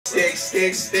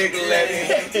Stick, let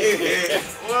it hit.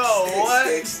 Whoa,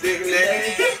 what? Stick, let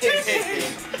it hit.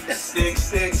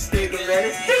 Stick, let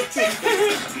it hit.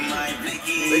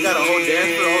 They got a whole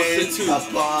dance for the whole shit too.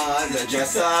 Upon the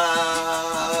dresser,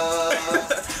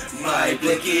 my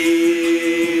blicky.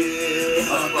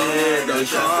 Upon the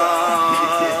dresser.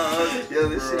 Yo,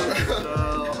 this shit.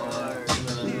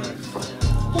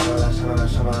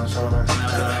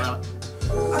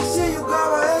 I see you got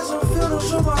my ass on film,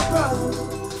 show my brother.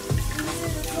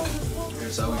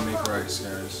 Here's how we make rice,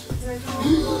 guys.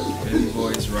 Baby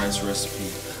boy's rice recipe.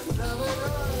 You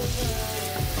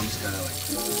just gotta like.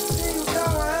 See you got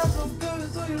my ass on film,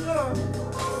 so you love.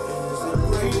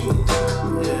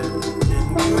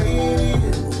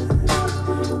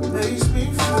 Makes me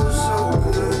feel so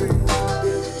good.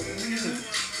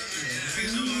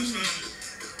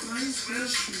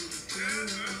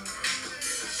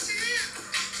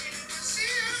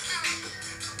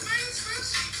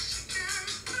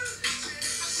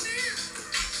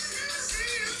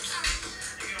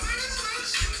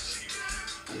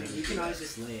 You can always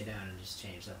just lay it down and just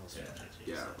change the whole subject.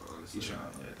 Yeah, honestly. You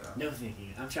trying to lay it down. No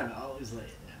thinking. I'm trying to always lay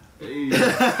it down.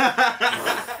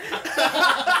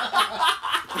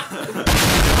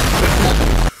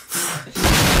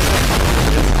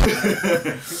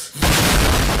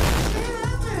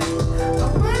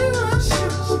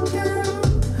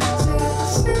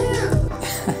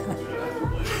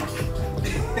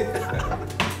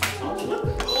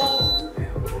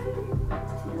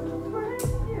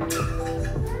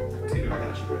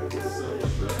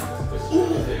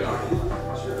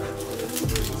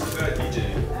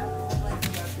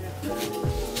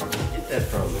 Get that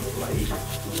from like.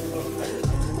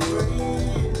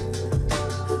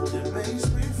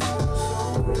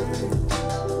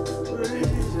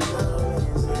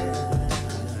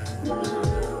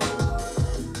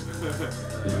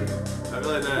 I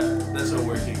feel like that's not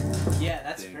working. Yeah,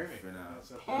 that's perfect. For now.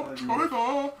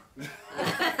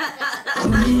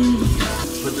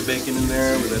 Put the bacon in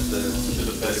there, we let the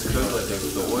cook, let the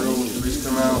oil and the grease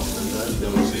come out, then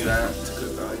we use that to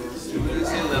cook the onions. Let it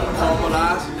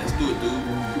caramelize. Let's do it, dude.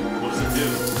 What does it do?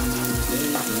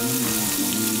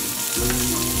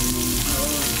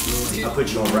 I put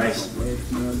you on rice.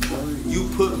 You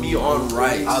put me on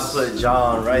rice. I put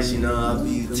John on rice, you know. I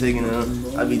be taking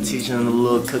him, I be teaching him a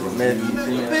little cooking method.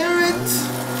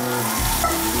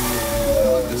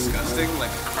 Disgusting,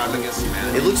 like a crime against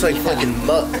humanity. It looks like fucking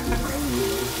muck. It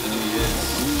really is.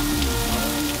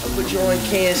 I put you on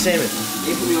canned salmon.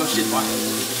 You put me on shit, boy.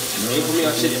 You put me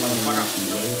on shit, motherfucker.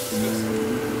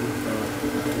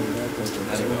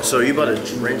 So you about to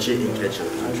drench it in ketchup?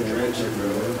 Drench it, bro.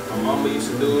 My mama used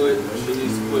to do it. She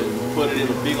used to put it in a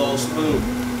big old spoon.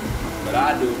 But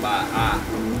I do it by eye.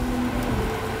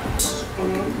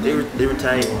 They were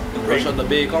tight. Brush up the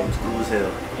bacon. Cool as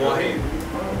hell. More here.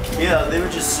 Yeah, they were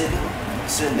just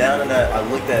sitting down, and I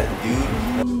looked at the dude.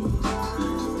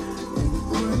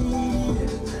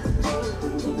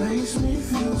 Makes me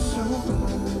feel so good.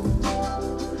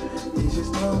 It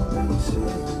just don't make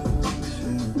sense.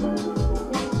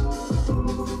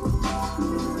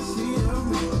 See it,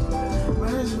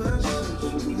 might as well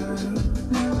shoot you down.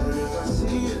 And if I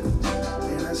see it,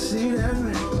 and I see that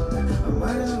man, I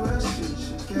might as well shoot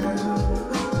you down.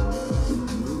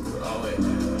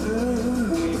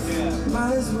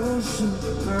 Might as well shoot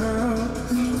the girl.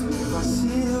 If I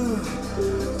see her,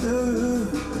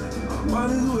 I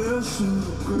might as well shoot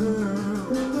the girl.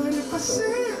 But if I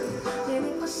see